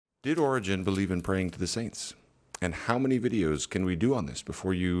Did Origen believe in praying to the saints? And how many videos can we do on this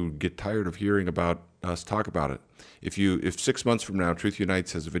before you get tired of hearing about us talk about it? If 6 months from now, Truth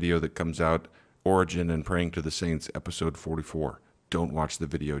Unites has a video that comes out, Origen and Praying to the Saints, episode 44. Don't watch the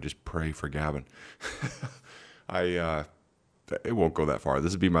video, just pray for Gavin. It won't go that far.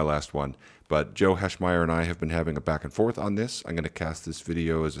 This will be my last one. But Joe Heschmeyer and I have been having a back and forth on this. I'm going to cast this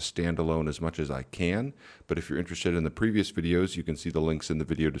video as a standalone as much as I can. But if you're interested in the previous videos, you can see the links in the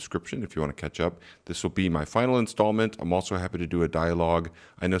video description if you want to catch up. This will be my final installment. I'm also happy to do a dialogue.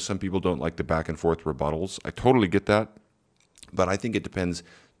 I know some people don't like the back and forth rebuttals. I totally get that. But I think it depends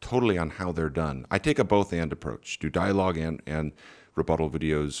totally on how they're done. I take a both and approach. Do dialogue and rebuttal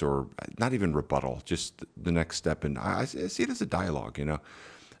videos, or not even rebuttal, just the next step. And I see it as a dialogue, you know.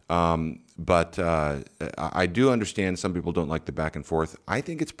 But I do understand some people don't like the back and forth. I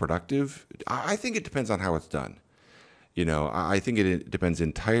think it's productive. I think it depends on how it's done. You know, I think it depends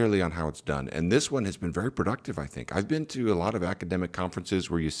entirely on how it's done. And this one has been very productive, I think. I've been to a lot of academic conferences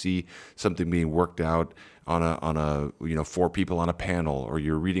where you see something being worked out on a four people on a panel, or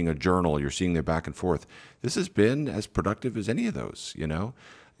you're reading a journal, you're seeing their back and forth. This has been as productive as any of those, you know,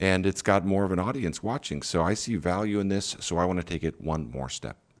 and it's got more of an audience watching. So I see value in this. So I want to take it one more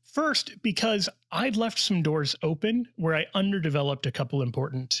step. First, because I'd left some doors open where I underdeveloped a couple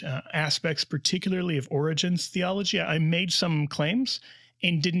important aspects, particularly of Origen's theology. I made some claims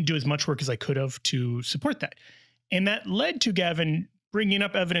and didn't do as much work as I could have to support that. And that led to Gavin bringing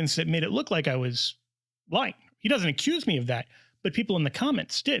up evidence that made it look like I was lying. He doesn't accuse me of that, but people in the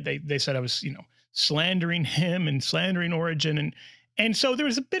comments did. They said I was, slandering him and slandering Origen. And so there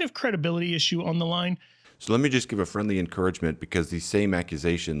was a bit of credibility issue on the line. So let me just give a friendly encouragement, because these same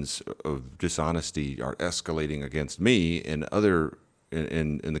accusations of dishonesty are escalating against me in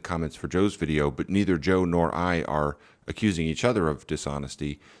the comments for Joe's video, but neither Joe nor I are accusing each other of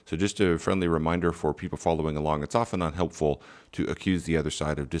dishonesty. So just a friendly reminder for people following along, it's often unhelpful to accuse the other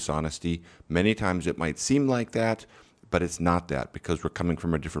side of dishonesty. Many times it might seem like that, but it's not that, because we're coming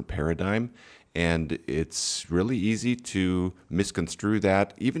from a different paradigm. And it's really easy to misconstrue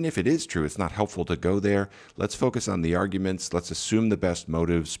that. Even if it is true, it's not helpful to go there. Let's focus on the arguments. Let's assume the best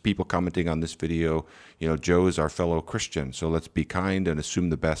motives. People commenting on this video, Joe is our fellow Christian, so let's be kind and assume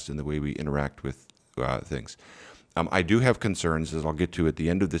the best in the way we interact with things. I do have concerns, as I'll get to at the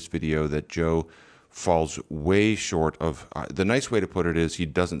end of this video, that Joe falls way short of, the nice way to put it is, he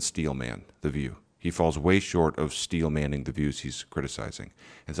doesn't steel man the view. He falls way short of steel manning the views he's criticizing.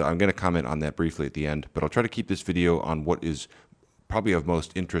 And so I'm going to comment on that briefly at the end, but I'll try to keep this video on what is probably of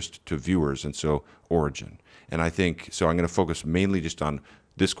most interest to viewers, and so Origen. And I think, so I'm going to focus mainly just on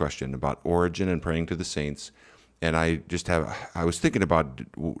this question about Origen and praying to the saints. And I was thinking about,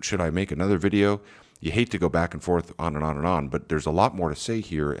 should I make another video? You hate to go back and forth on and on and on, but there's a lot more to say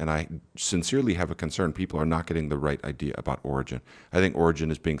here, and I sincerely have a concern people are not getting the right idea about Origen. I think Origen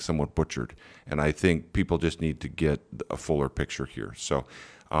is being somewhat butchered, and I think people just need to get a fuller picture here. So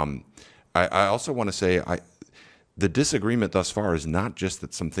I also want to say the disagreement thus far is not just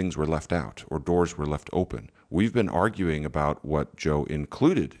that some things were left out or doors were left open. We've been arguing about what Joe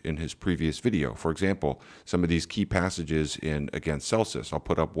included in his previous video. For example, some of these key passages in Against Celsus. I'll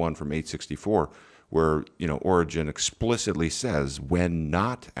put up one from 864, where Origen explicitly says, when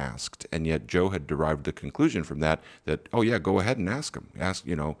not asked, and yet Joe had derived the conclusion from that, oh yeah, go ahead and ask them. Ask,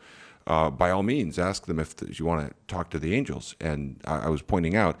 by all means, ask them if you want to talk to the angels. And I was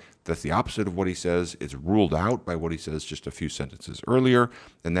pointing out that's the opposite of what he says. It's ruled out by what he says just a few sentences earlier,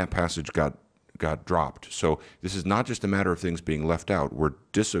 and that passage got dropped. So this is not just a matter of things being left out. We're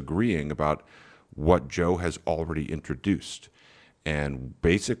disagreeing about what Joe has already introduced. And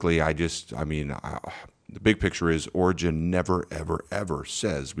basically, the big picture is Origen never, ever, ever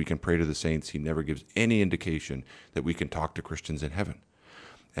says we can pray to the saints. He never gives any indication that we can talk to Christians in heaven.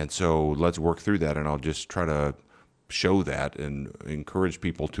 And so let's work through that, and I'll just try to show that and encourage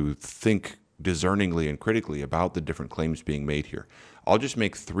people to think discerningly and critically about the different claims being made here. I'll just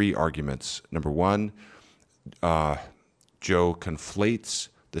make three arguments. Number one, Joe conflates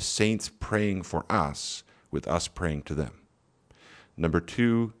the saints praying for us with us praying to them. Number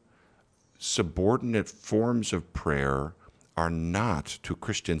two, subordinate forms of prayer are not to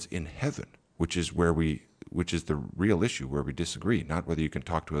Christians in heaven, which is the real issue where we disagree, not whether you can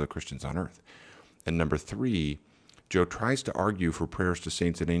talk to other Christians on earth. And number three, Joe tries to argue for prayers to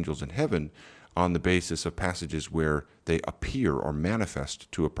saints and angels in heaven on the basis of passages where they appear or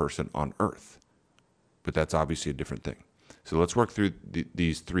manifest to a person on earth. But that's obviously a different thing. So let's work through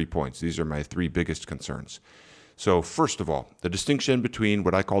these 3 points. These are my three biggest concerns. So first of all, the distinction between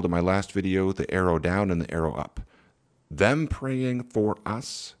what I called in my last video, the arrow down and the arrow up. Them praying for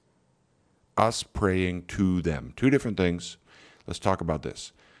us us praying to them. Two different things. Let's talk about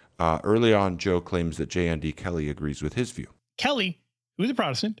this. Early on, Joe claims that J.N.D. Kelly agrees with his view. Kelly, who's a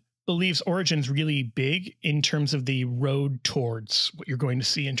Protestant, believes Origen's really big in terms of the road towards what you're going to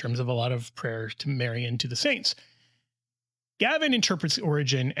see in terms of a lot of prayer to Mary and to the saints. Gavin interprets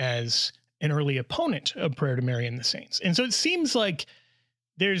Origen as an early opponent of prayer to Mary and the saints. And so it seems like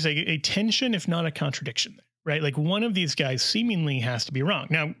there's a tension, if not a contradiction, right? Like one of these guys seemingly has to be wrong.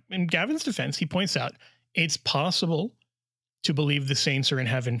 Now, in Gavin's defense, he points out it's possible to believe the saints are in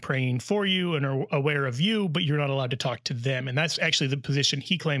heaven praying for you and are aware of you, but you're not allowed to talk to them. And that's actually the position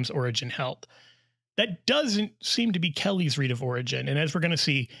he claims Origen held. That doesn't seem to be Kelly's read of Origen. And as we're going to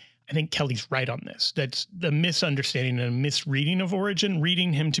see, I think Kelly's right on this. That's the misunderstanding and misreading of Origen,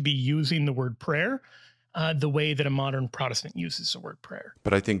 reading him to be using the word prayer the way that a modern Protestant uses the word prayer.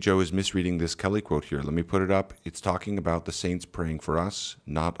 But I think Joe is misreading this Kelly quote here. Let me put it up. It's talking about the saints praying for us,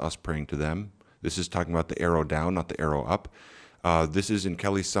 not us praying to them. This is talking about the arrow down, not the arrow up. This is in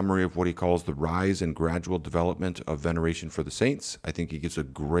Kelly's summary of what he calls the rise and gradual development of veneration for the saints. I think he gives a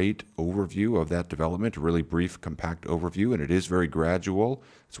great overview of that development, a really brief, compact overview, and it is very gradual.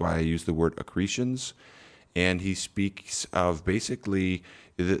 That's why I use the word accretions. And he speaks of basically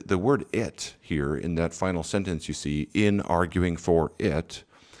the word it here in that final sentence you see, in arguing for it,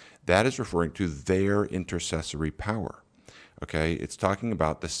 that is referring to their intercessory power. Okay, it's talking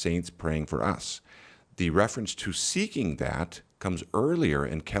about the saints praying for us. The reference to seeking that comes earlier,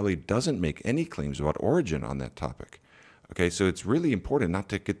 and Kelly doesn't make any claims about Origen on that topic. Okay, so it's really important not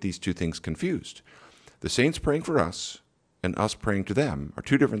to get these two things confused. The saints praying for us and us praying to them are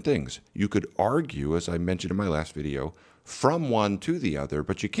two different things. You could argue, as I mentioned in my last video, from one to the other,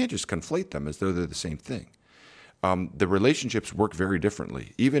 but you can't just conflate them as though they're the same thing. The relationships work very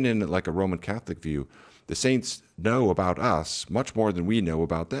differently. Even in like a Roman Catholic view, the saints know about us much more than we know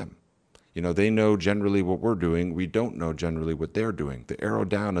about them. You know, they know generally what we're doing. We don't know generally what they're doing. The arrow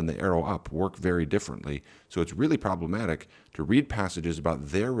down and the arrow up work very differently. So it's really problematic to read passages about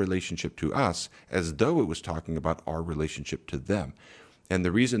their relationship to us as though it was talking about our relationship to them. And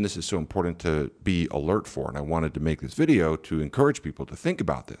the reason this is so important to be alert for, and I wanted to make this video to encourage people to think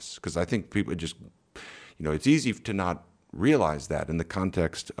about this, because I think people just, you know, it's easy to not realize that in the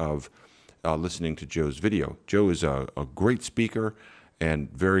context of listening to Joe's video. Joe is a great speaker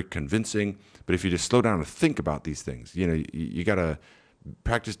and very convincing, but if you just slow down and think about these things, you know, you got to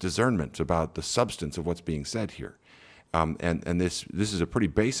practice discernment about the substance of what's being said here. And this is a pretty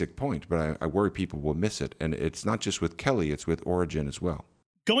basic point, but I worry people will miss it. And it's not just with Kelly, it's with Origen as well.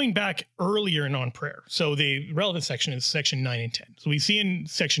 Going back earlier in On Prayer, so the relevant section is section 9 and 10. So we see in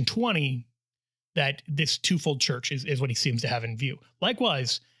section 20 that this twofold church is what he seems to have in view.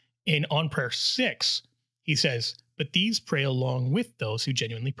 Likewise, in On Prayer 6, he says, but these pray along with those who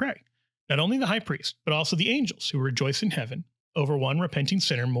genuinely pray. Not only the high priest, but also the angels who rejoice in heaven over one repenting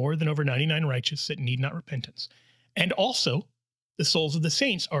sinner more than over 99 righteous that need not repentance. And also the souls of the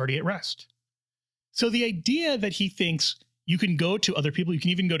saints already at rest. So the idea that he thinks you can go to other people, you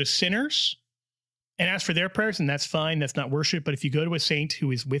can even go to sinners and ask for their prayers, and that's fine, that's not worship. But if you go to a saint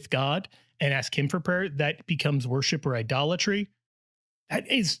who is with God and ask him for prayer, that becomes worship or idolatry. That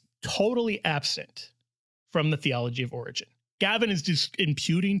is totally absent from the theology of Origen. Gavin is just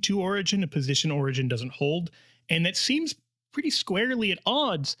imputing to Origen a position Origen doesn't hold, and that seems pretty squarely at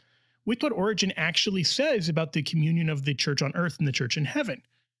odds with what Origen actually says about the communion of the church on earth and the church in heaven.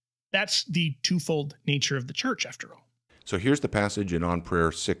 That's the twofold nature of the church, after all. So here's the passage in On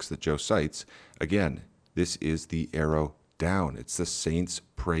Prayer 6 that Joe cites. Again, this is the arrow down. It's the saints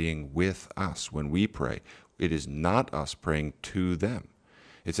praying with us when we pray. It is not us praying to them.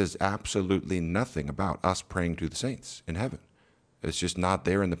 It says absolutely nothing about us praying to the saints in heaven. It's just not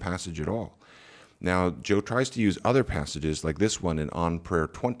there in the passage at all. Now, Joe tries to use other passages like this one in On Prayer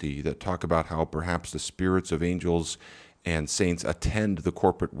 20 that talk about how perhaps the spirits of angels and saints attend the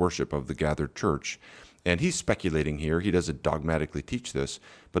corporate worship of the gathered church. And he's speculating here. He doesn't dogmatically teach this.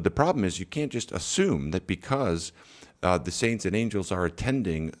 But the problem is you can't just assume that because the saints and angels are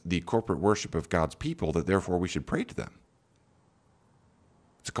attending the corporate worship of God's people that therefore we should pray to them.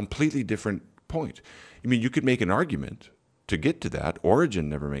 It's a completely different point. I mean, you could make an argument to get to that. Origen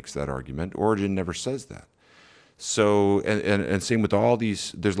never makes that argument. Origen never says that. So, and same with all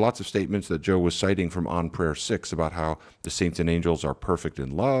these, there's lots of statements that Joe was citing from On Prayer 6 about how the saints and angels are perfect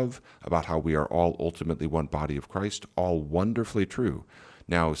in love, about how we are all ultimately one body of Christ, all wonderfully true.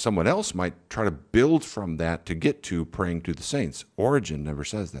 Now, someone else might try to build from that to get to praying to the saints. Origen never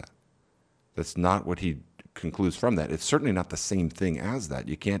says that. That's not what he concludes from that. It's certainly not the same thing as that.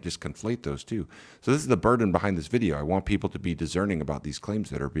 You can't just conflate those two. So this is the burden behind this video. I want people to be discerning about these claims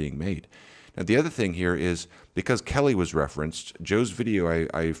that are being made. Now, the other thing here is, because Kelly was referenced, Joe's video,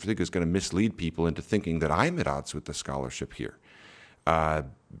 I think, is going to mislead people into thinking that I'm at odds with the scholarship here,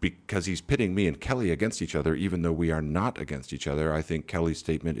 because he's pitting me and Kelly against each other, even though we are not against each other. I think Kelly's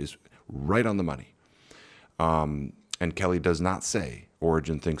statement is right on the money. And Kelly does not say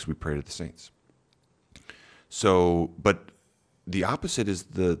Origen thinks we pray to the saints. So, but the opposite is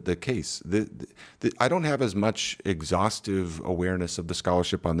the case. I don't have as much exhaustive awareness of the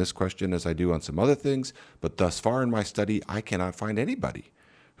scholarship on this question as I do on some other things, but thus far in my study, I cannot find anybody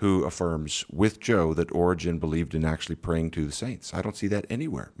who affirms with Joe that Origen believed in actually praying to the saints. I don't see that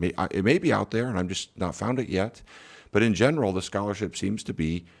anywhere. It may be out there, and I'm just not found it yet. But in general, the scholarship seems to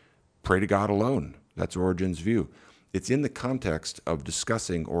be pray to God alone. That's Origen's view. It's in the context of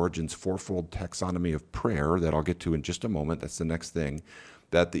discussing Origen's fourfold taxonomy of prayer that I'll get to in just a moment. That's the next thing,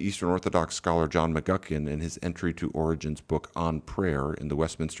 that the Eastern Orthodox scholar John McGuckin, in his entry to Origen's book On Prayer in the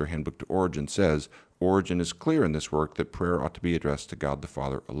Westminster Handbook to Origen, says Origen is clear in this work that prayer ought to be addressed to God the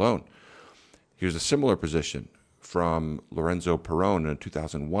Father alone. Here's a similar position from Lorenzo Perrone in a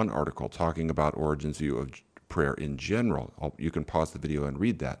 2001 article talking about Origen's view of prayer in general. You can pause the video and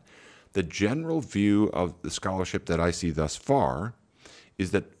read that. The general view of the scholarship that I see thus far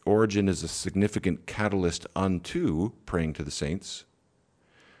is that Origen is a significant catalyst unto praying to the saints,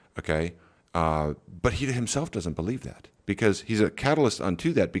 okay? But he himself doesn't believe that, because he's a catalyst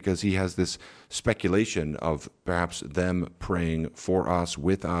unto that because he has this speculation of perhaps them praying for us,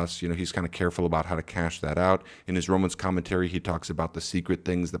 with us. You know, he's kind of careful about how to cash that out. In his Romans commentary, he talks about the secret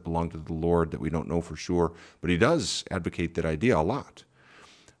things that belong to the Lord that we don't know for sure, but he does advocate that idea a lot.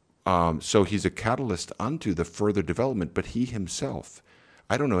 So he's a catalyst unto the further development, but he himself,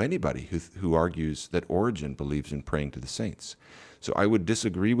 I don't know anybody who argues that Origen believes in praying to the saints. So I would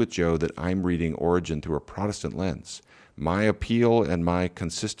disagree with Joe that I'm reading Origen through a Protestant lens. My appeal and my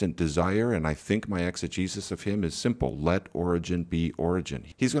consistent desire, and I think my exegesis of him, is simple. Let Origen be Origen.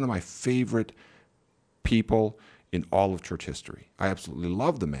 He's one of my favorite people in all of church history. I absolutely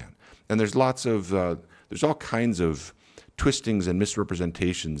love the man. And there's lots of, there's all kinds of twistings and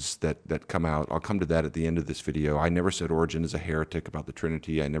misrepresentations that come out. I'll come to that at the end of this video. I never said Origen is a heretic about the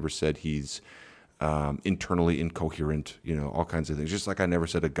Trinity. I never said he's internally incoherent, you know, all kinds of things. Just like I never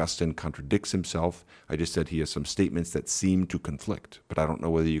said Augustine contradicts himself. I just said he has some statements that seem to conflict, but I don't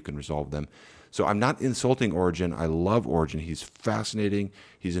know whether you can resolve them. So I'm not insulting Origen. I love Origen. He's fascinating.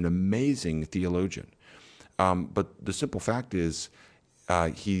 He's an amazing theologian. But the simple fact is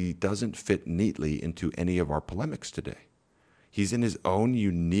he doesn't fit neatly into any of our polemics today. He's in his own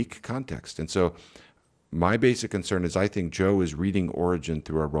unique context. And so my basic concern is I think Joe is reading Origen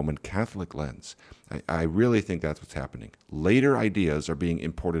through a Roman Catholic lens. I really think that's what's happening. Later ideas are being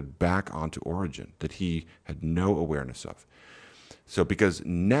imported back onto Origen that he had no awareness of. So because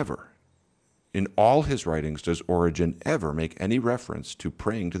never in all his writings does Origen ever make any reference to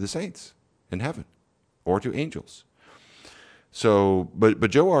praying to the saints in heaven or to angels. So, but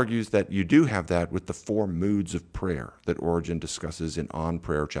Joe argues that you do have that with the 4 moods of prayer that Origen discusses in On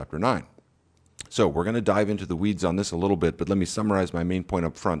Prayer, chapter 9. So we're going to dive into the weeds on this a little bit, but let me summarize my main point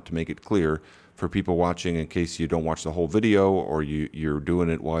up front to make it clear for people watching in case you don't watch the whole video or you're doing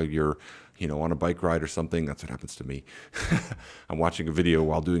it while you're, you know, on a bike ride or something. That's what happens to me. I'm watching a video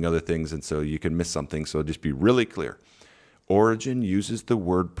while doing other things, and so you can miss something. So just be really clear. Origen uses the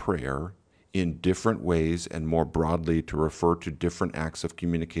word prayer in different ways and more broadly to refer to different acts of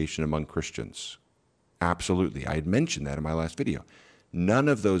communication among Christians. Absolutely. I had mentioned that in my last video. None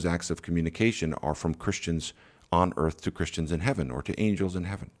of those acts of communication are from Christians on earth to Christians in heaven or to angels in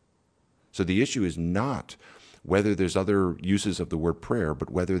heaven. So the issue is not whether there's other uses of the word prayer,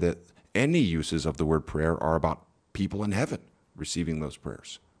 but whether that any uses of the word prayer are about people in heaven receiving those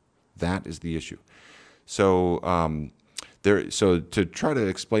prayers. That is the issue. So, So to try to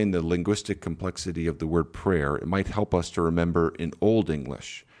explain the linguistic complexity of the word prayer, it might help us to remember in Old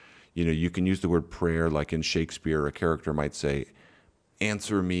English, you know, you can use the word prayer like in Shakespeare, a character might say,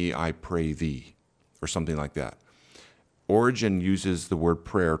 "Answer me, I pray thee," or something like that. Origen uses the word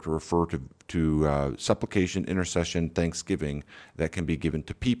prayer to refer to supplication, intercession, thanksgiving that can be given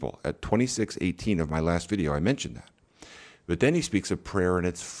to people. At 26:18 of my last video, I mentioned that. But then he speaks of prayer in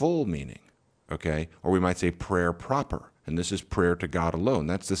its full meaning, okay? Or we might say prayer proper. And this is prayer to God alone.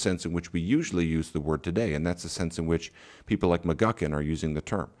 That's the sense in which we usually use the word today, and that's the sense in which people like McGuckin are using the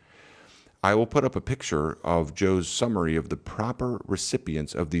term. I will put up a picture of Joe's summary of the proper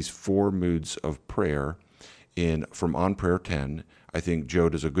recipients of these 4 moods of prayer from On Prayer 10. I think Joe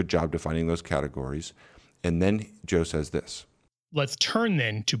does a good job defining those categories. And then Joe says this. Let's turn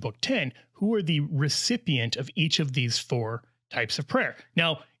then to Book 10. Who are the recipient of each of these 4 types of prayer?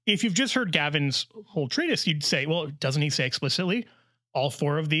 Now, if you've just heard Gavin's whole treatise, you'd say, well, doesn't he say explicitly all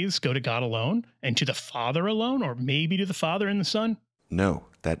 4 of these go to God alone and to the Father alone, or maybe to the Father and the Son? No,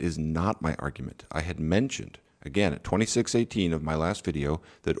 that is not my argument. I had mentioned, again, at 26:18 of my last video,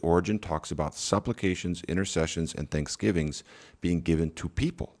 that Origen talks about supplications, intercessions, and thanksgivings being given to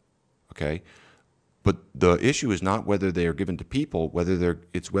people, okay? But the issue is not whether they are given to people,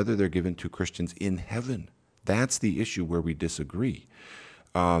 it's whether they're given to Christians in heaven. That's the issue where we disagree.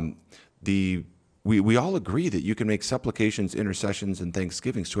 We all agree that you can make supplications, intercessions, and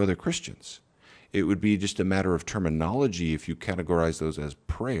thanksgivings to other Christians. It would be just a matter of terminology if you categorize those as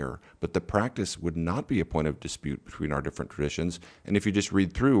prayer, but the practice would not be a point of dispute between our different traditions. And if you just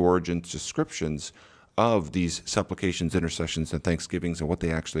read through Origen's descriptions of these supplications, intercessions, and thanksgivings and what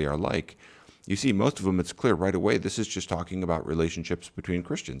they actually are like, you see, most of them, it's clear right away, this is just talking about relationships between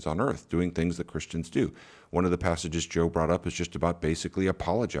Christians on earth, doing things that Christians do. One of the passages Joe brought up is just about basically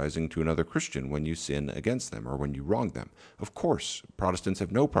apologizing to another Christian when you sin against them or when you wrong them. Of course, Protestants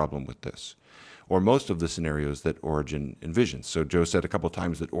have no problem with this, or most of the scenarios that Origen envisions. So Joe said a couple of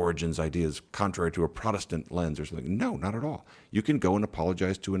times that Origen's idea is contrary to a Protestant lens or something. No, not at all. You can go and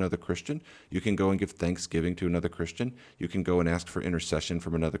apologize to another Christian. You can go and give thanksgiving to another Christian. You can go and ask for intercession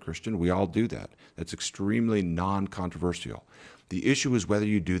from another Christian. We all do that. That's extremely non-controversial. The issue is whether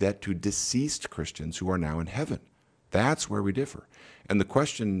you do that to deceased Christians who are now in heaven. That's where we differ. And the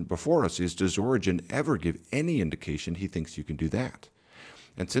question before us is, does Origen ever give any indication he thinks you can do that?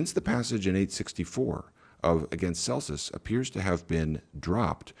 And since the passage in 864 of Against Celsus appears to have been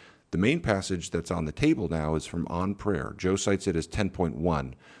dropped, the main passage that's on the table now is from On Prayer. Joe cites it as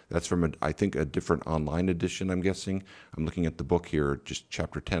 10.1. That's from, I think, a different online edition, I'm guessing. I'm looking at the book here, just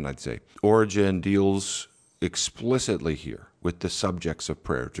chapter 10, I'd say. Origen deals explicitly here with the subjects of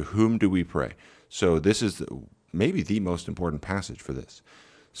prayer. To whom do we pray? So this is maybe the most important passage for this.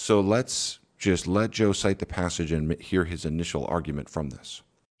 So let's just let Joe cite the passage and hear his initial argument from this.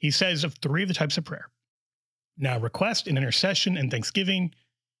 He says of 3 of the types of prayer, now request and intercession and thanksgiving,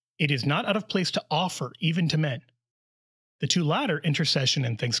 it is not out of place to offer even to men. The 2 latter, intercession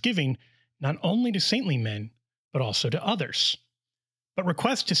and thanksgiving, not only to saintly men, but also to others. But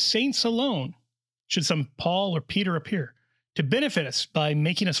request to saints alone, should some Paul or Peter appear, to benefit us by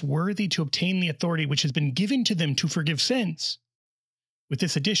making us worthy to obtain the authority which has been given to them to forgive sins. With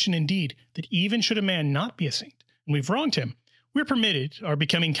this addition, indeed, that even should a man not be a saint, and we've wronged him, we're permitted, our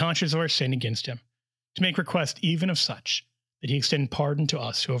becoming conscious of our sin against him, to make request even of such, that he extend pardon to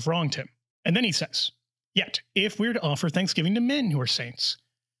us who have wronged him. And then he says, yet, if we're to offer thanksgiving to men who are saints,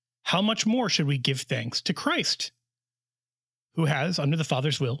 how much more should we give thanks to Christ, who has, under the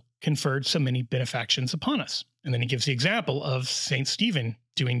Father's will, conferred so many benefactions upon us? And then he gives the example of St. Stephen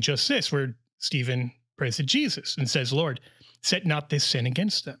doing just this, where Stephen prays to Jesus and says, Lord, set not this sin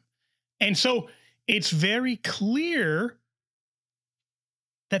against them. And so it's very clear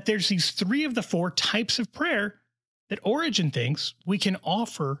that there's these 3 of the 4 types of prayer that Origen thinks we can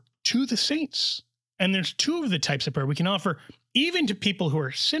offer to the saints. And there's 2 of the types of prayer we can offer even to people who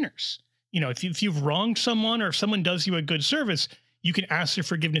are sinners. You know, if you've wronged someone or if someone does you a good service, you can ask their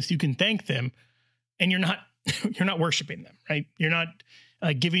forgiveness, you can thank them, and you're not worshiping them, right? You're not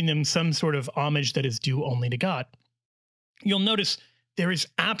giving them some sort of homage that is due only to God. You'll notice there is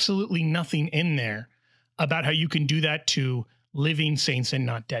absolutely nothing in there about how you can do that to living saints and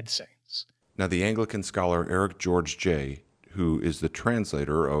not dead saints. Now, the Anglican scholar Eric George J., who is the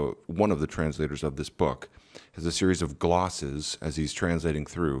translator, one of the translators of this book, has a series of glosses as he's translating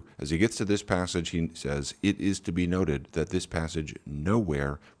through. As he gets to this passage, he says, it is to be noted that this passage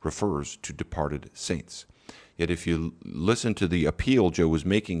nowhere refers to departed saints. Yet if you listen to the appeal Joe was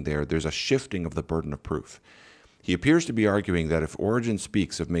making there, there's a shifting of the burden of proof. He appears to be arguing that if Origen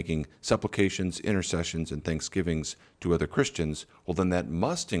speaks of making supplications, intercessions, and thanksgivings to other Christians, well, then that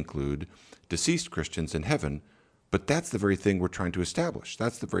must include deceased Christians in heaven, but that's the very thing we're trying to establish.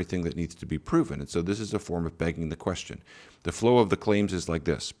 That's the very thing that needs to be proven. And so this is a form of begging the question. The flow of the claims is like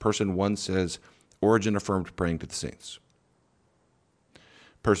this. Person 1 says, Origen affirmed praying to the saints.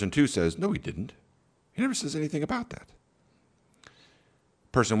 Person 2 says, no, he didn't. He never says anything about that.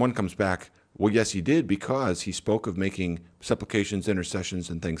 Person 1 comes back, well, yes, he did, because he spoke of making supplications, intercessions,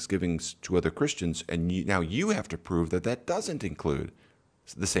 and thanksgivings to other Christians, and now you have to prove that that doesn't include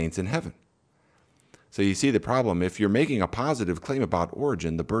the saints in heaven. So you see the problem. If you're making a positive claim about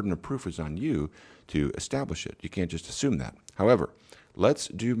Origen, the burden of proof is on you to establish it. You can't just assume that. However, let's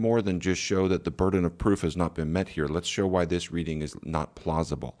do more than just show that the burden of proof has not been met here. Let's show why this reading is not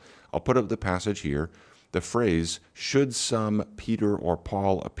plausible. I'll put up the passage here. The phrase, should some Peter or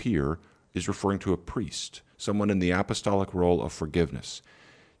Paul appear, is referring to a priest, someone in the apostolic role of forgiveness.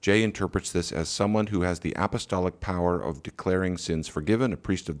 Jay interprets this as someone who has the apostolic power of declaring sins forgiven, a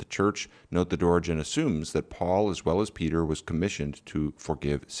priest of the church. Note that Origen assumes that Paul, as well as Peter, was commissioned to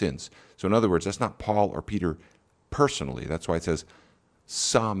forgive sins. So in other words, that's not Paul or Peter personally. That's why it says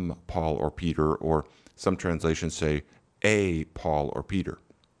some Paul or Peter, or some translations say a Paul or Peter.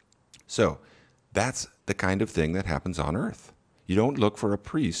 So that's the kind of thing that happens on earth. You don't look for a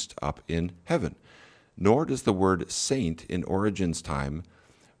priest up in heaven, nor does the word saint in Origen's time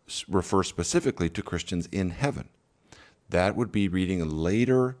refer specifically to Christians in heaven. That would be reading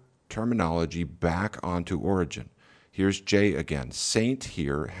later terminology back onto Origen. Here's Jay again. Saint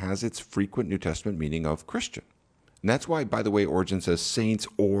here has its frequent New Testament meaning of Christian. And that's why, by the way, Origen says saints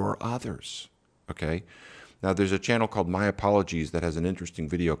or others. Okay? Now, there's a channel called My Apologies that has an interesting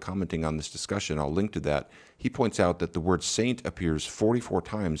video commenting on this discussion. I'll link to that. He points out that the word saint appears 44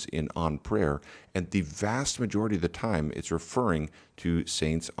 times in On Prayer, and the vast majority of the time it's referring to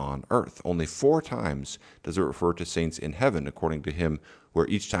saints on earth. Only 4 times does it refer to saints in heaven, according to him, where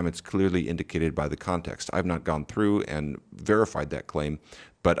each time it's clearly indicated by the context. I've not gone through and verified that claim,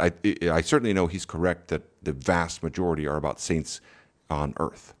 but I certainly know he's correct that the vast majority are about saints on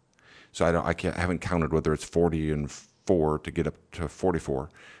earth. So I haven't counted whether it's 40 and 4 to get up to 44,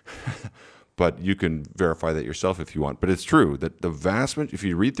 but you can verify that yourself if you want. But it's true that if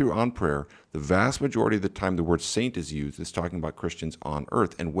you read through On Prayer, the vast majority of the time the word saint is used is talking about Christians on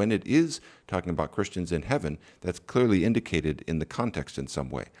earth. And when it is talking about Christians in heaven, that's clearly indicated in the context in some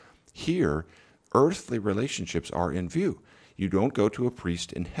way. Here, earthly relationships are in view. You don't go to a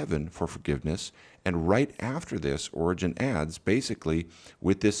priest in heaven for forgiveness. And right after this, Origen adds, basically,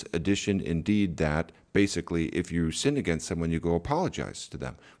 with this addition indeed, that basically if you sin against someone, you go apologize to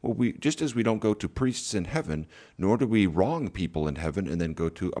them. Well, just as we don't go to priests in heaven, nor do we wrong people in heaven and then go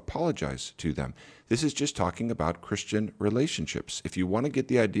to apologize to them. This is just talking about Christian relationships. If you want to get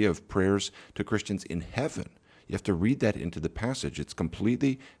the idea of prayers to Christians in heaven, you have to read that into the passage. It's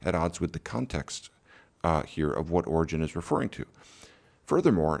completely at odds with the context here of what Origen is referring to.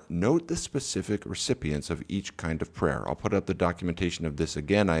 Furthermore, note the specific recipients of each kind of prayer. I'll put up the documentation of this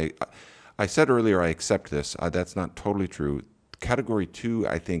again. I said earlier I accept this. That's not totally true. Category 2,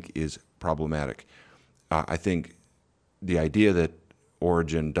 I think, is problematic. I think the idea that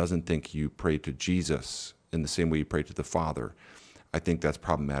Origen doesn't think you pray to Jesus in the same way you pray to the Father, I think that's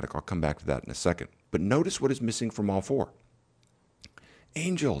problematic. I'll come back to that in a second. But notice what is missing from all 4.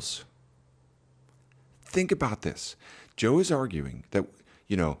 Angels. Think about this. Joe is arguing that,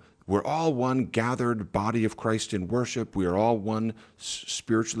 we're all one gathered body of Christ in worship. We are all one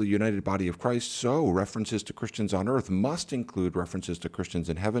spiritually united body of Christ. So references to Christians on earth must include references to Christians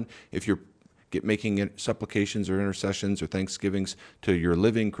in heaven. If you're making supplications or intercessions or thanksgivings to your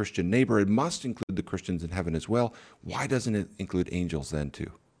living Christian neighbor, it must include the Christians in heaven as well. Why doesn't it include angels then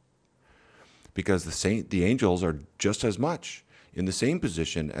too? Because the angels are just as much in the same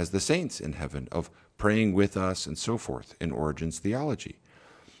position as the saints in heaven of praying with us and so forth in Origen's theology.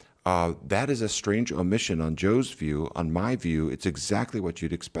 That is a strange omission on Joe's view. On my view, it's exactly what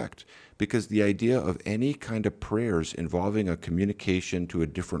you'd expect, because the idea of any kind of prayers involving a communication to a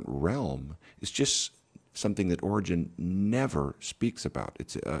different realm is just something that Origen never speaks about.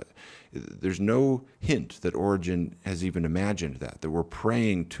 There's no hint that Origen has even imagined that we're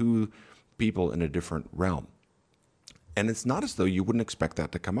praying to people in a different realm. And it's not as though you wouldn't expect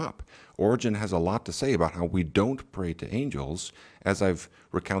that to come up. Origen has a lot to say about how we don't pray to angels, as I've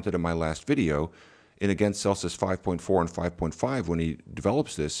recounted in my last video. In Against Celsus 5.4 and 5.5, when he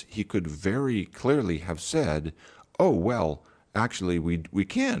develops this, he could very clearly have said, oh, well, actually, we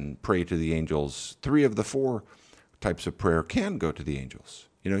can pray to the angels. 3 of the 4 types of prayer can go to the angels.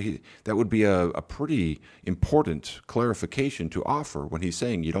 That would be a pretty important clarification to offer when he's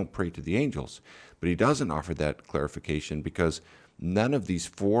saying you don't pray to the angels. But he doesn't offer that clarification because none of these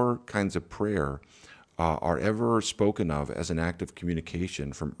 4 kinds of prayer are ever spoken of as an act of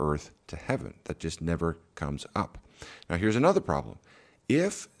communication from earth to heaven. That just never comes up. Now, here's another problem.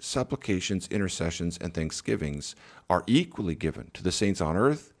 If supplications, intercessions, and thanksgivings are equally given to the saints on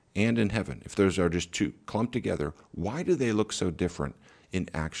earth and in heaven, if those are just 2 clumped together, why do they look so different in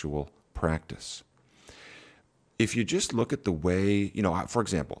actual practice? If you just look at the way, for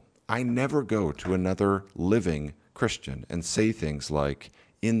example, I never go to another living Christian and say things like,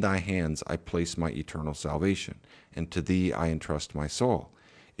 in thy hands I place my eternal salvation, and to thee I entrust my soul.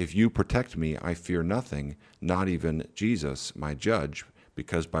 If you protect me, I fear nothing, not even Jesus, my judge,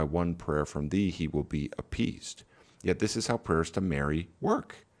 because by one prayer from thee he will be appeased. Yet this is how prayers to Mary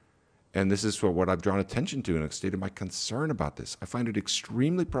work. And this is what I've drawn attention to and stated my concern about this. I find it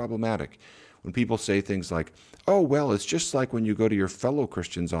extremely problematic when people say things like, oh, well, it's just like when you go to your fellow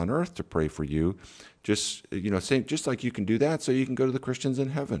Christians on earth to pray for you, just like you can do that, so you can go to the Christians in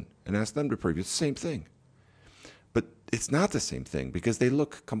heaven and ask them to pray for you. It's the same thing. But it's not the same thing because they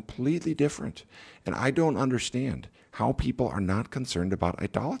look completely different. And I don't understand how people are not concerned about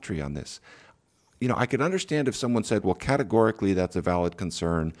idolatry on this. I could understand if someone said, well, categorically, that's a valid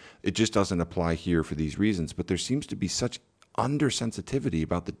concern. It just doesn't apply here for these reasons. But there seems to be such undersensitivity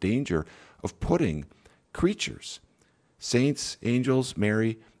about the danger of putting creatures, saints, angels,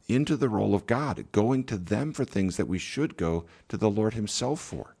 Mary, into the role of God, going to them for things that we should go to the Lord himself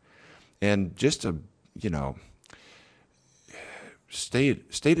for. And just to,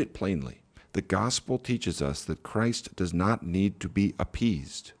 state it plainly, the gospel teaches us that Christ does not need to be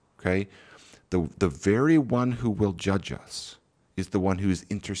appeased, okay? The very one who will judge us is the one who is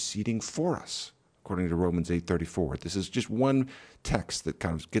interceding for us, according to Romans 8:34. This is just one text that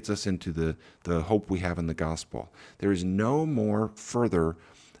kind of gets us into the hope we have in the gospel. There is no more further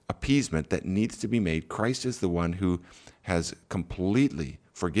appeasement that needs to be made. Christ is the one who has completely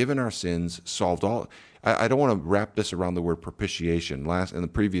forgiven our sins, solved all. I don't want to wrap this around the word propitiation. In the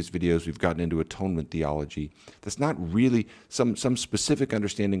previous videos, we've gotten into atonement theology. That's not really, some specific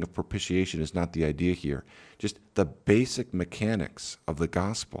understanding of propitiation is not the idea here. Just the basic mechanics of the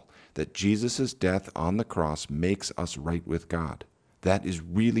gospel, that Jesus' death on the cross makes us right with God. That is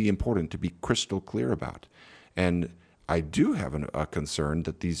really important to be crystal clear about. And I do have a concern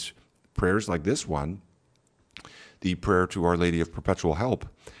that these prayers like this one, the prayer to Our Lady of Perpetual Help,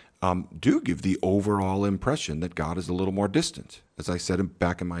 do give the overall impression that God is a little more distant, as I said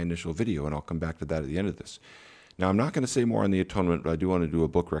back in my initial video, and I'll come back to that at the end of this. Now, I'm not going to say more on the atonement, but I do want to do a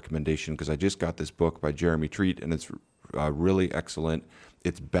book recommendation because I just got this book by Jeremy Treat, and it's really excellent.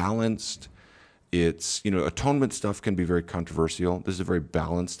 It's balanced. Atonement stuff can be very controversial. This is a very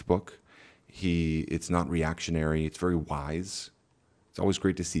balanced book. It's not reactionary. It's very wise. It's always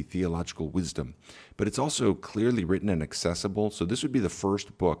great to see theological wisdom, but it's also clearly written and accessible. So this would be the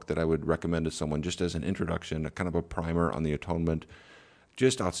first book that I would recommend to someone just as an introduction, a kind of a primer on the atonement.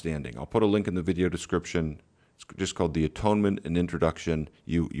 Just outstanding. I'll put a link in the video description. It's just called The Atonement, an Introduction.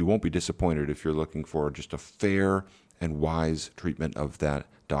 You won't be disappointed if you're looking for just a fair and wise treatment of that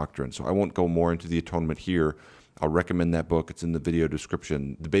doctrine. So I won't go more into the atonement here. I'll recommend that book. It's in the video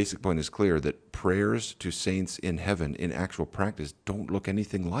description. The basic point is clear that prayers to saints in heaven in actual practice don't look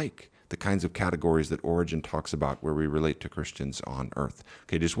anything like the kinds of categories that Origen talks about where we relate to Christians on earth.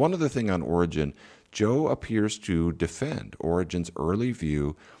 Okay, just one other thing on Origen. Joe appears to defend Origen's early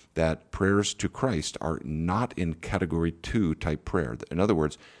view that prayers to Christ are not in category 2 type prayer. In other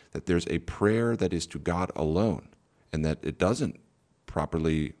words, that there's a prayer that is to God alone and that it doesn't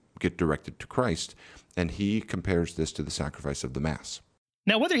properly get directed to Christ. And he compares this to the sacrifice of the Mass.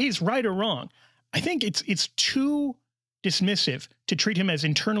 Now, whether he's right or wrong, I think it's too dismissive to treat him as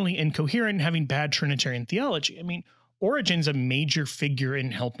internally incoherent and having bad Trinitarian theology. I mean, Origen's a major figure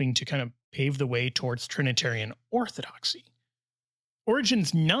in helping to kind of pave the way towards Trinitarian orthodoxy.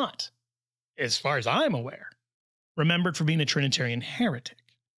 Origen's not, as far as I'm aware, remembered for being a Trinitarian heretic.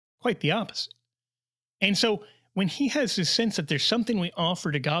 Quite the opposite. And so when he has this sense that there's something we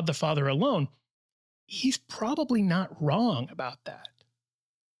offer to God the Father alone, he's probably not wrong about that.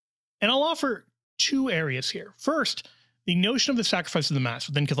 And I'll offer two areas here. First, the notion of the sacrifice of the Mass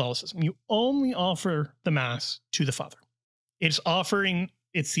within Catholicism. You only offer the Mass to the Father. It's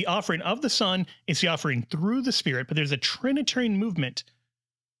the offering of the Son, it's the offering through the Spirit, but there's a Trinitarian movement.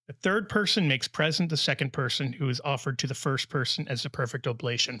 The third person makes present the second person who is offered to the first person as the perfect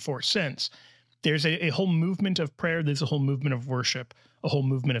oblation for sins. There's a whole movement of prayer, there's a whole movement of worship, a whole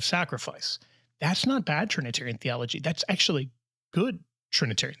movement of sacrifice. That's not bad Trinitarian theology. That's actually good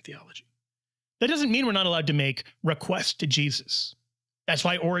Trinitarian theology. That doesn't mean we're not allowed to make requests to Jesus. That's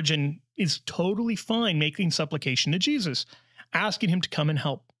why Origen is totally fine making supplication to Jesus, asking him to come and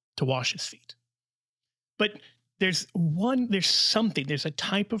help to wash his feet. But there's a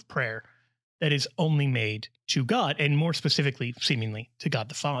type of prayer that is only made to God, and more specifically, seemingly, to God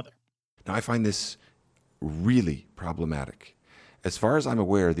the Father. Now, I find this really problematic. As far as I'm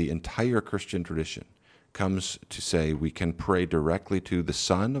aware, the entire Christian tradition comes to say we can pray directly to the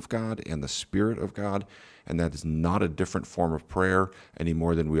Son of God and the Spirit of God, and that is not a different form of prayer any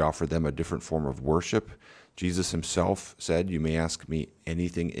more than we offer them a different form of worship. Jesus himself said, "You may ask me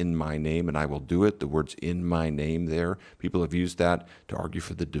anything in my name, and I will do it." The words "in my name" there, people have used that to argue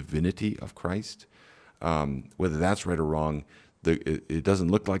for the divinity of Christ. Whether that's right or wrong, It doesn't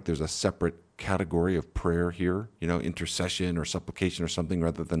look like there's a separate category of prayer here, intercession or supplication or something,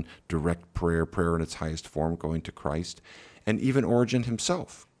 rather than direct prayer in its highest form, going to Christ. And even Origen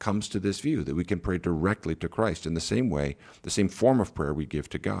himself comes to this view that we can pray directly to Christ in the same way, the same form of prayer we give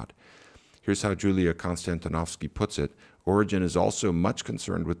to God. Here's how Julia Konstantinovsky puts it. Origen is also much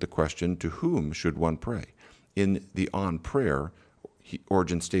concerned with the question, to whom should one pray? In the On Prayer,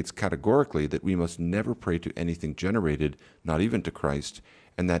 Origen states categorically that we must never pray to anything generated, not even to Christ,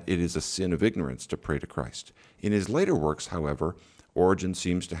 and that it is a sin of ignorance to pray to Christ. In his later works, however, Origen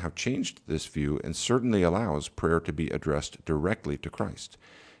seems to have changed this view and certainly allows prayer to be addressed directly to Christ.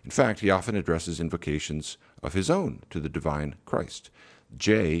 In fact, he often addresses invocations of his own to the divine Christ.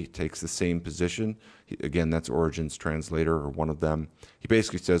 Jay takes the same position. Again, that's Origen's translator, or one of them. He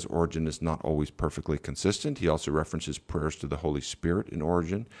basically says Origen is not always perfectly consistent. He also references prayers to the Holy Spirit in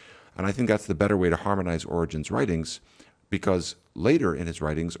Origen. And I think that's the better way to harmonize Origen's writings, because later in his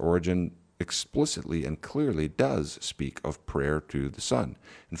writings, Origen explicitly and clearly does speak of prayer to the Son.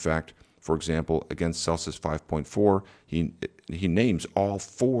 In fact, for example, against Celsus 5.4, he names all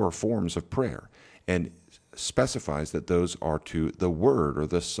 4 forms of prayer and specifies that those are to the Word, or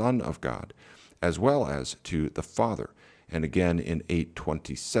the Son of God, as well as to the Father. And again, in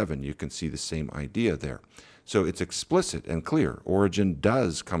 8:27, you can see the same idea there. So it's explicit and clear. Origen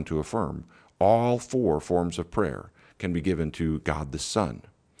does come to affirm all 4 forms of prayer can be given to God the Son.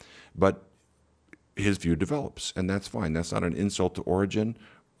 But his view develops, and that's fine. That's not an insult to Origen.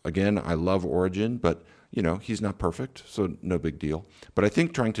 Again, I love Origen, but he's not perfect, so no big deal. But I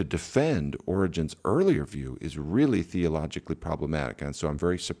think trying to defend Origen's earlier view is really theologically problematic, and so I'm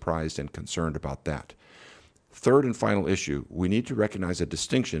very surprised and concerned about that. Third and final issue, we need to recognize a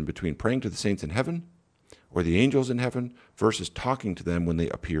distinction between praying to the saints in heaven or the angels in heaven versus talking to them when they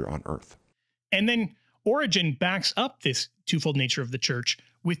appear on earth. And then Origen backs up this twofold nature of the church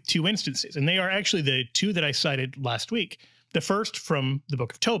with 2 instances, and they are actually the 2 that I cited last week. The first from the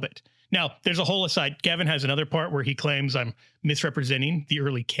book of Tobit. Now, there's a whole aside. Gavin has another part where he claims I'm misrepresenting the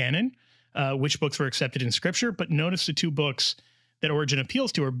early canon, which books were accepted in Scripture. But notice the 2 books that Origen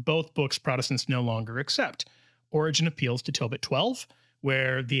appeals to are both books Protestants no longer accept. Origen appeals to Tobit 12,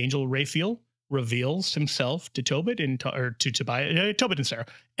 where the angel Raphael reveals himself to Tobit to Tobiah, Tobit and Sarah,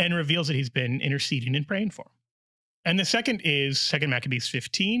 and reveals that he's been interceding and praying for him. And the second is 2 Maccabees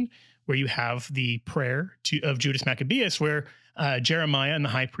 15, where you have the prayer of Judas Maccabeus, where Jeremiah and the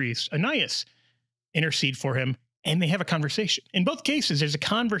high priest Ananias intercede for him, and they have a conversation. In both cases, there's a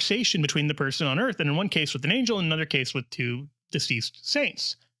conversation between the person on earth, and in one case with an angel, in another case with 2 deceased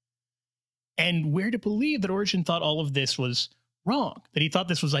saints. And we're to believe that Origen thought all of this was wrong, that he thought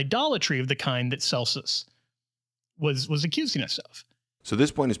this was idolatry of the kind that Celsus was accusing us of. So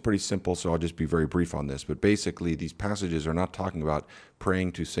this point is pretty simple, so I'll just be very brief on this. But basically, these passages are not talking about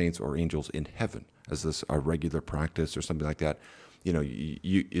praying to saints or angels in heaven as this a regular practice or something like that.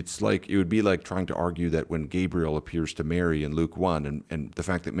 It's like, it would be like trying to argue that when Gabriel appears to Mary in Luke 1, and the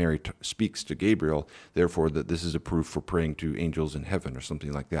fact that Mary speaks to Gabriel, therefore that this is a proof for praying to angels in heaven or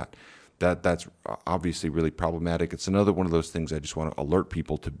something like that. That's obviously really problematic. It's another one of those things I just want to alert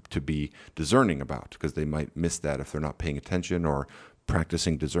people to be discerning about, because they might miss that if they're not paying attention or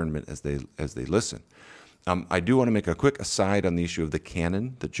practicing discernment as they listen. I do want to make a quick aside on the issue of the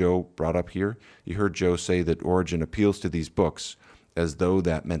canon that Joe brought up here. You heard Joe say that Origen appeals to these books as though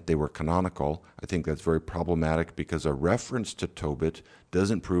that meant they were canonical. I think that's very problematic, because a reference to Tobit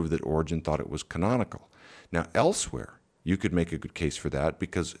doesn't prove that Origen thought it was canonical. Now, elsewhere, you could make a good case for that,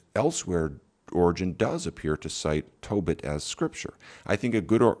 because elsewhere Origen does appear to cite Tobit as scripture. I think a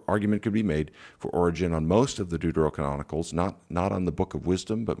good argument could be made for Origen on most of the deuterocanonicals, not on the Book of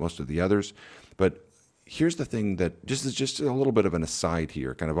Wisdom, but most of the others. But here's the thing that just a little bit of an aside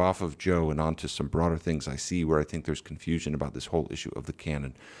here, kind of off of Joe and onto some broader things I see where I think there's confusion about this whole issue of the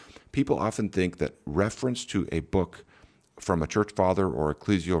canon. People often think that reference to a book from a church father or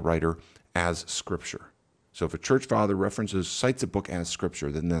ecclesial writer as scripture. So if a church father cites a book as scripture,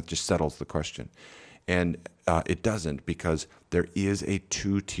 then that just settles the question. And it doesn't, because there is a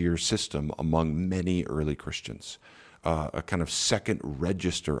 2-tier system among many early Christians, a kind of second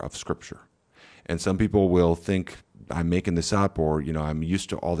register of scripture. And some people will think I'm making this up, or I'm used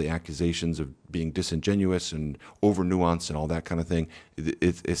to all the accusations of being disingenuous and over-nuanced and all that kind of thing.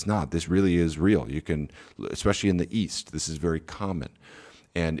 It's not. This really is real. You can, especially in the East, this is very common.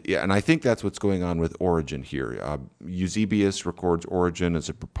 And I think that's what's going on with Origen here. Eusebius records Origen as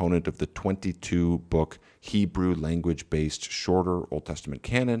a proponent of the 22-book Hebrew language-based shorter Old Testament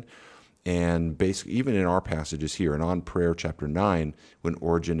canon. And basically, even in our passages here, and on Prayer chapter 9, when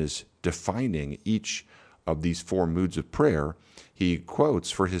Origen is defining each of these 4 moods of prayer, he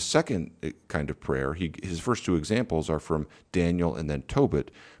quotes for his second kind of prayer. His first 2 examples are from Daniel and then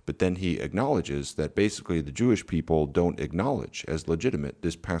Tobit, but then he acknowledges that basically the Jewish people don't acknowledge as legitimate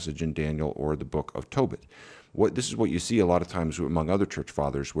this passage in Daniel or the book of Tobit. This is what you see a lot of times among other church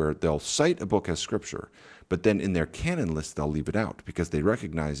fathers, where they'll cite a book as scripture, but then in their canon list they'll leave it out because they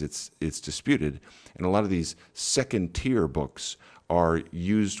recognize it's disputed. And a lot of these second-tier books are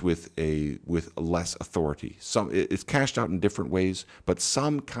used with less authority. It's cashed out in different ways, but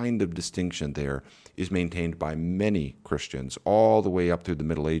some kind of distinction there is maintained by many Christians all the way up through the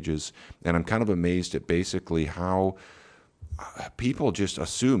Middle Ages. And I'm kind of amazed at basically how people just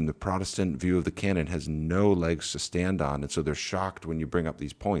assume the Protestant view of the canon has no legs to stand on, and so they're shocked when you bring up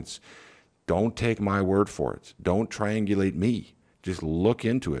these points. Don't take my word for it. Don't triangulate me. Just look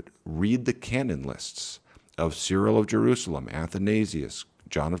into it. Read the canon lists of Cyril of Jerusalem, Athanasius,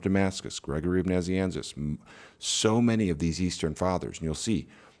 John of Damascus, Gregory of Nazianzus, so many of these Eastern fathers, and you'll see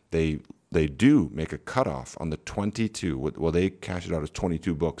they do make a cutoff on the 22. Well, they cash it out as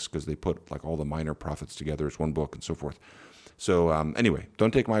 22 books because they put like all the minor prophets together as one book and so forth. So anyway,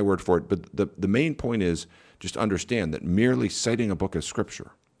 don't take my word for it. But the main point is just understand that merely citing a book as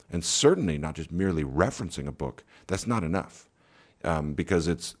scripture, and certainly not just merely referencing a book, that's not enough.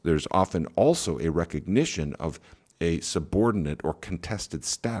 Because there's often also a recognition of a subordinate or contested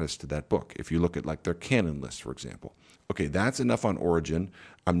status to that book. If you look at like their canon list, for example. Okay, that's enough on Origen.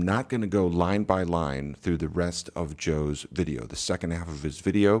 I'm not going to go line by line through the rest of Joe's video, the second half of his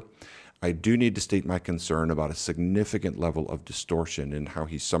video. I do need to state my concern about a significant level of distortion in how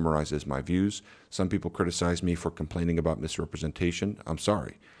he summarizes my views. Some people criticize me for complaining about misrepresentation. I'm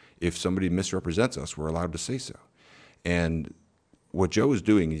sorry. If somebody misrepresents us, we're allowed to say so. And what Joe is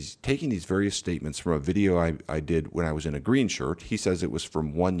doing is taking these various statements from a video I did when I was in a green shirt. He says it was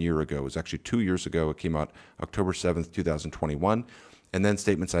from 1 year ago. It was actually 2 years ago. It came out October 7th, 2021. And then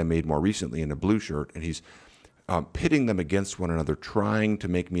statements I made more recently in a blue shirt. And he's pitting them against one another, trying to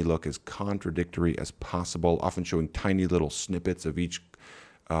make me look as contradictory as possible, often showing tiny little snippets of each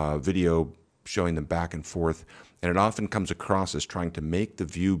video, showing them back and forth. And it often comes across as trying to make the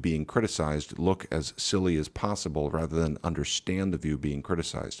view being criticized look as silly as possible rather than understand the view being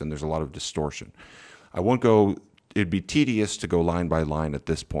criticized. And there's a lot of distortion. It'd be tedious to go line by line at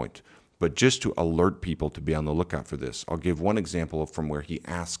this point, but just to alert people to be on the lookout for this, I'll give one example from where he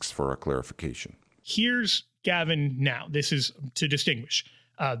asks for a clarification. Here's Gavin now. This is to distinguish.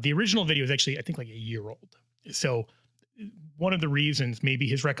 The original video is actually, I think, like a year old. So one of the reasons maybe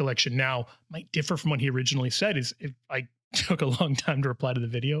his recollection now might differ from what he originally said is I took a long time to reply to the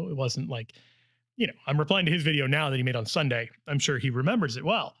video. It wasn't like, I'm replying to his video now that he made on Sunday. I'm sure he remembers it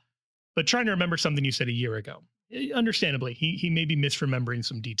well, but trying to remember something you said a year ago, understandably, he may be misremembering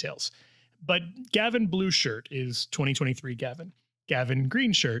some details. But Gavin Blue Shirt is 2023 Gavin. Gavin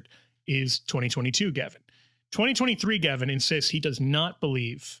Green Shirt is 2022 Gavin. 2023 Gavin insists he does not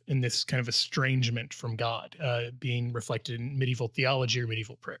believe in this kind of estrangement from God being reflected in medieval theology or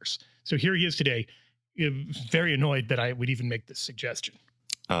medieval prayers. So here he is today, very annoyed that I would even make this suggestion.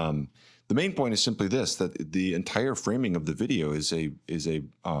 The main point is simply this, that the entire framing of the video is a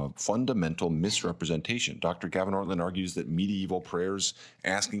fundamental misrepresentation. Dr. Gavin Ortlund argues that medieval prayers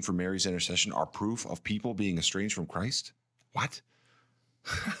asking for Mary's intercession are proof of people being estranged from Christ. What?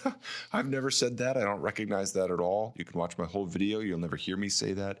 I've never said that. I don't recognize that at all. You can watch my whole video. You'll never hear me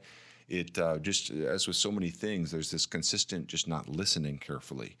say that. It just, as with so many things, there's this consistent just not listening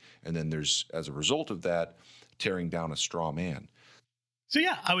carefully. And then there's, as a result of that, tearing down a straw man. So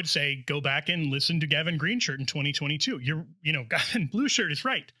yeah, I would say go back and listen to Gavin Green Shirt in 2022. Gavin Blue Shirt is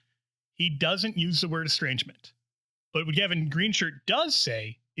right. He doesn't use the word estrangement. But what Gavin Green Shirt does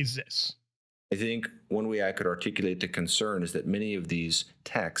say is this. I think one way I could articulate the concern is that many of these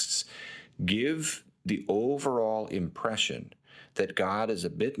texts give the overall impression that God is a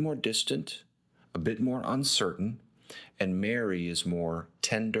bit more distant, a bit more uncertain, and Mary is more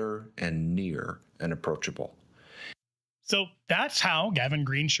tender and near and approachable. So that's how Gavin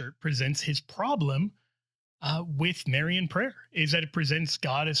Green Shirt presents his problem with Marian prayer, is that it presents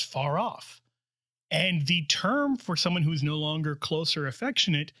God as far off. And the term for someone who is no longer close or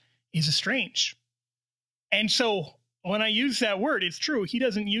affectionate is estranged. And so when I use that word, it's true. He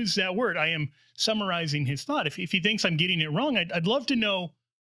doesn't use that word. I am summarizing his thought. If he thinks I'm getting it wrong, I'd love to know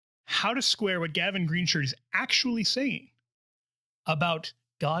how to square what Gavin Green Shirt is actually saying about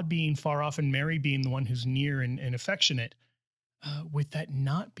God being far off and Mary being the one who's near and affectionate, with that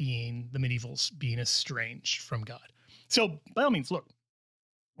not being the medievals being estranged from God. So by all means, look,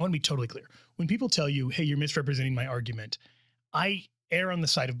 I want to be totally clear. When people tell you, hey, you're misrepresenting my argument, I err on the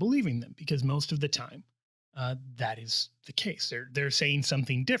side of believing them because most of the time that is the case. They're saying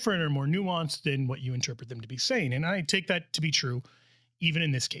something different or more nuanced than what you interpret them to be saying. And I take that to be true, even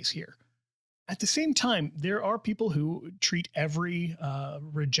in this case here. At the same time, there are people who treat every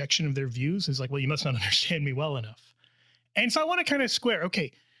rejection of their views as like, well, you must not understand me well enough. And so I want to kind of square,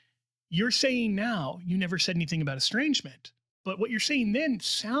 okay, you're saying now you never said anything about estrangement, but what you're saying then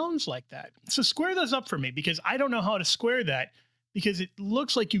sounds like that. So square those up for me, because I don't know how to square that, because it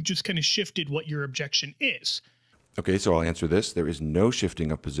looks like you've just kind of shifted what your objection is. Okay, so I'll answer this. There is no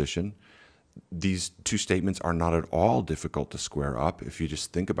shifting of position. These two statements are not at all difficult to square up if you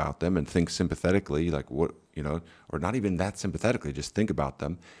just think about them and think sympathetically, like what, or not even that sympathetically, just think about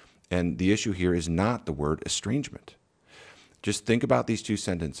them. And the issue here is not the word estrangement. Just think about these two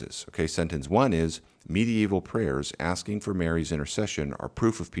sentences. Okay, sentence one is medieval prayers asking for Mary's intercession are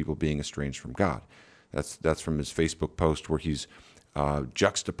proof of people being estranged from God. That's from his Facebook post where he's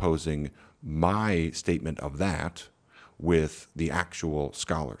juxtaposing my statement of that with the actual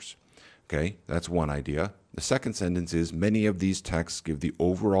scholars. Okay, that's one idea. The second sentence is many of these texts give the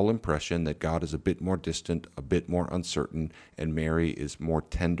overall impression that God is a bit more distant, a bit more uncertain, and Mary is more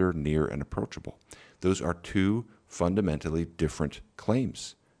tender, near, and approachable. Those are two fundamentally different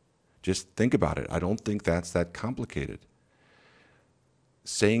claims. Just think about it. I don't think that's that complicated.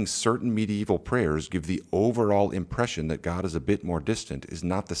 Saying certain medieval prayers give the overall impression that God is a bit more distant is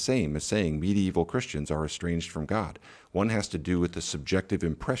not the same as saying medieval Christians are estranged from God. One has to do with the subjective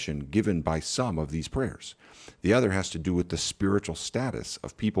impression given by some of these prayers. The other has to do with the spiritual status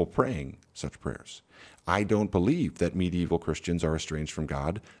of people praying such prayers. I don't believe that medieval Christians are estranged from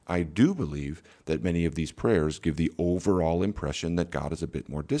God. I do believe that many of these prayers give the overall impression that God is a bit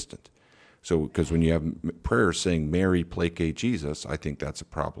more distant. So, because when you have prayers saying, Mary, placate Jesus, I think that's a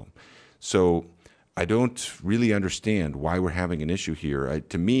problem. So I don't really understand why we're having an issue here.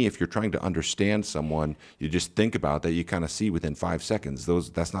 To me, if you're trying to understand someone, you just think about that, you kind of see within 5 seconds.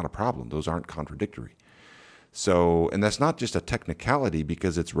 That's not a problem. Those aren't contradictory. So, and that's not just a technicality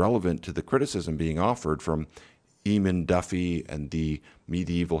because it's relevant to the criticism being offered from Eamon Duffy and the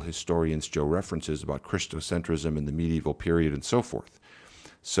medieval historians Joe references about Christocentrism in the medieval period and so forth.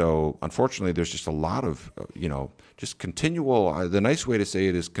 So unfortunately, there's just a lot of, just continual, the nice way to say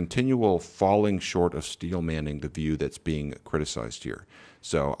it is continual falling short of steel manning the view that's being criticized here.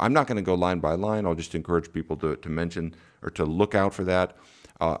 So I'm not going to go line by line. I'll just encourage people to mention or to look out for that.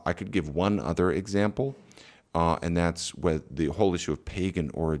 I could give one other example, and that's with the whole issue of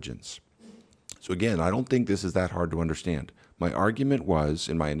pagan origins. So again, I don't think this is that hard to understand. My argument was,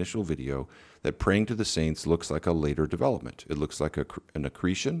 in my initial video, that praying to the saints looks like a later development. It looks like an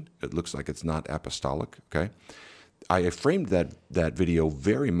accretion. It looks like it's not apostolic, okay? I framed that video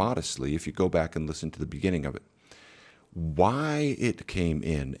very modestly if you go back and listen to the beginning of it. Why it came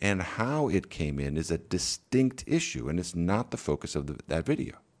in and how it came in is a distinct issue, and it's not the focus of that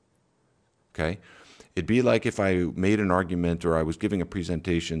video, okay? It'd be like if I made an argument or I was giving a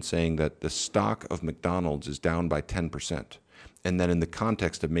presentation saying that the stock of McDonald's is down by 10%. And then in the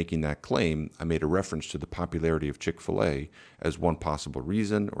context of making that claim, I made a reference to the popularity of Chick-fil-A as one possible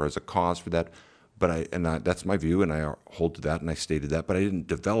reason or as a cause for that. But that's my view, and I hold to that, and I stated that. But I didn't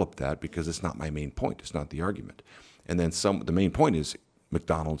develop that because it's not my main point. It's not the argument. And then the main point is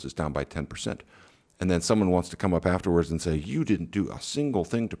McDonald's is down by 10%. And then someone wants to come up afterwards and say, you didn't do a single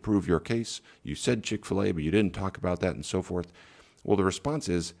thing to prove your case. You said Chick-fil-A, but you didn't talk about that and so forth. Well, the response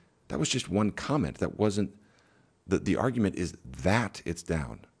is, that was just one comment. That wasn't. The argument is that it's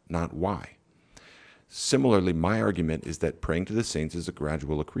down, not why. Similarly, my argument is that praying to the saints is a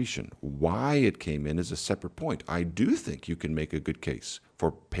gradual accretion. Why it came in is a separate point. I do think you can make a good case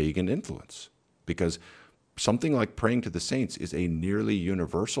for pagan influence because something like praying to the saints is a nearly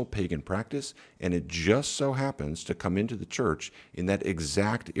universal pagan practice, and it just so happens to come into the church in that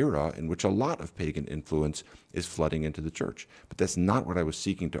exact era in which a lot of pagan influence is flooding into the church. But that's not what I was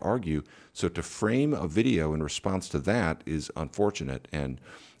seeking to argue. So to frame a video in response to that is unfortunate. And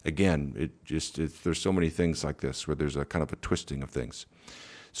again, there's so many things like this where there's a kind of a twisting of things.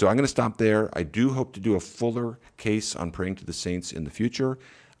 So I'm going to stop there. I do hope to do a fuller case on praying to the saints in the future.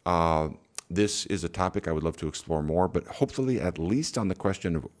 This is a topic I would love to explore more, but hopefully at least on the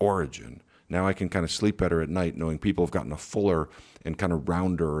question of Origen. Now I can kind of sleep better at night knowing people have gotten a fuller and kind of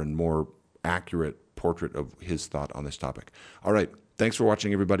rounder and more accurate portrait of his thought on this topic. All right. Thanks for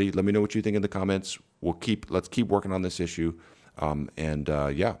watching, everybody. Let me know what you think in the comments. Let's keep working on this issue. Let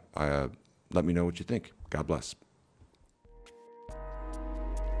me know what you think. God bless.